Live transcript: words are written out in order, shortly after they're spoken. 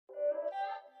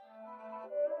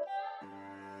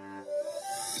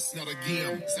It's not a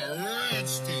game, it's a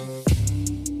rich thing.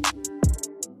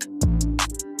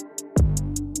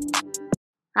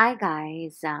 Hi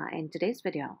guys, in today's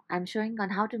video, I'm showing on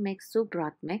how to make soup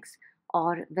broth mix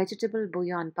or vegetable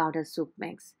bouillon powder soup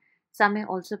mix. Some may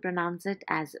also pronounce it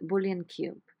as bouillon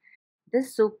cube.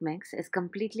 This soup mix is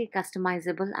completely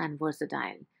customizable and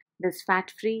versatile. This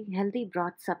fat-free, healthy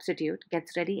broth substitute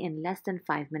gets ready in less than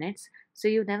 5 minutes, so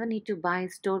you never need to buy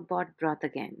store-bought broth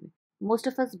again. Most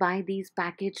of us buy these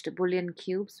packaged bouillon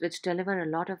cubes which deliver a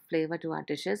lot of flavor to our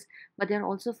dishes, but they're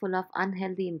also full of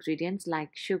unhealthy ingredients like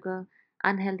sugar,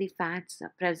 unhealthy fats,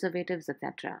 preservatives,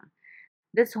 etc.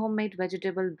 This homemade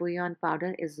vegetable bouillon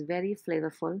powder is very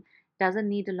flavorful, doesn't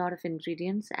need a lot of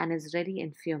ingredients, and is ready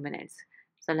in few minutes.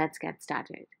 So let's get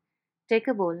started. Take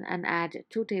a bowl and add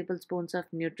 2 tablespoons of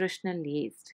nutritional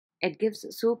yeast. It gives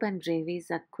soup and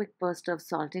gravies a quick burst of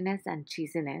saltiness and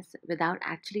cheesiness without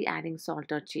actually adding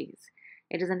salt or cheese.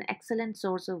 It is an excellent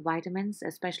source of vitamins,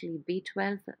 especially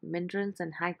B12, minerals,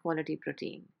 and high quality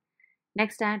protein.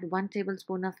 Next, add 1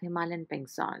 tablespoon of Himalayan pink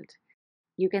salt.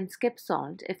 You can skip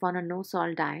salt if on a no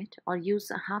salt diet, or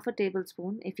use half a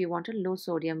tablespoon if you want a low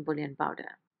sodium bouillon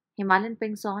powder. Himalayan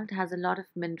pink salt has a lot of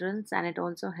minerals and it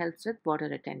also helps with water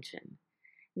retention.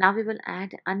 Now we will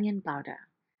add onion powder.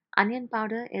 Onion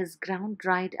powder is ground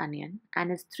dried onion and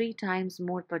is 3 times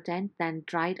more potent than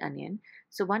dried onion,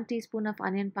 so 1 teaspoon of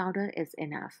onion powder is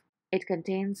enough. It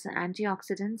contains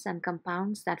antioxidants and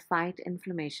compounds that fight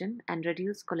inflammation and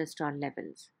reduce cholesterol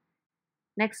levels.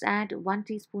 Next, add 1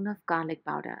 teaspoon of garlic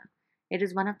powder. It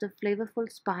is one of the flavorful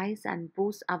spice and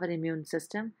boosts our immune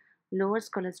system, lowers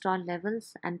cholesterol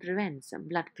levels, and prevents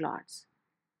blood clots.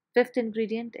 Fifth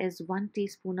ingredient is 1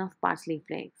 teaspoon of parsley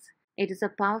flakes. It is a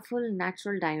powerful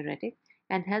natural diuretic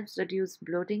and helps reduce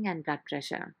bloating and blood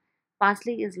pressure.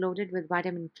 Parsley is loaded with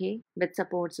vitamin K, which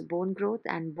supports bone growth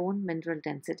and bone mineral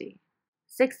density.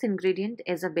 Sixth ingredient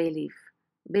is a bay leaf.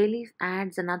 Bay leaf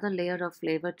adds another layer of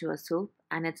flavor to a soup,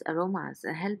 and its aromas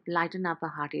help lighten up a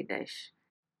hearty dish.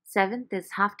 Seventh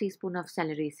is half teaspoon of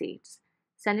celery seeds.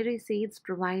 Celery seeds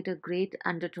provide a great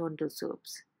undertone to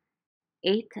soups.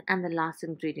 Eighth and the last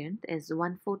ingredient is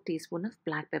 1/4 teaspoon of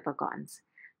black peppercorns.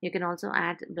 You can also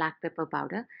add black pepper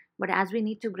powder, but as we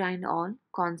need to grind all,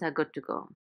 corns are good to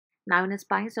go. Now in a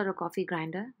spice or a coffee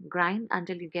grinder, grind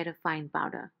until you get a fine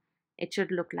powder. It should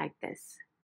look like this.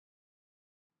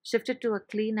 Shift it to a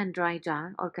clean and dry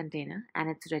jar or container and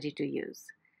it's ready to use.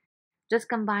 Just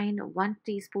combine 1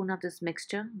 teaspoon of this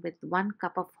mixture with 1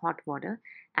 cup of hot water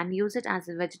and use it as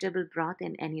a vegetable broth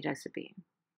in any recipe.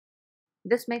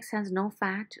 This mix has no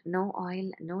fat, no oil,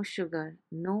 no sugar,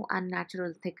 no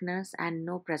unnatural thickeners, and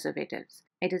no preservatives.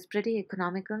 It is pretty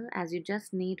economical as you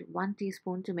just need 1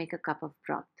 teaspoon to make a cup of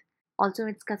broth. Also,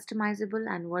 it's customizable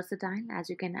and versatile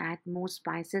as you can add more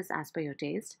spices as per your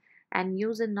taste and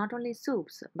use in not only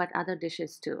soups but other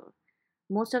dishes too.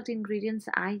 Most of the ingredients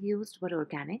I used were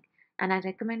organic and I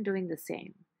recommend doing the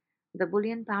same. The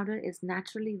bouillon powder is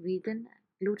naturally vegan,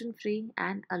 gluten-free,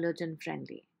 and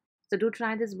allergen-friendly. So do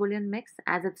try this bouillon mix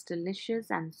as it's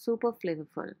delicious and super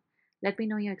flavorful. Let me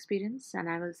know your experience and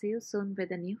I will see you soon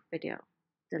with a new video.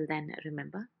 Till then,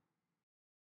 remember,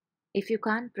 if you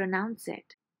can't pronounce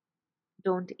it,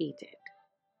 don't eat it.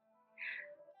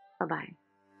 Bye-bye.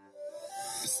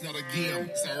 It's not a game,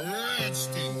 it's a rich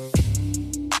thing.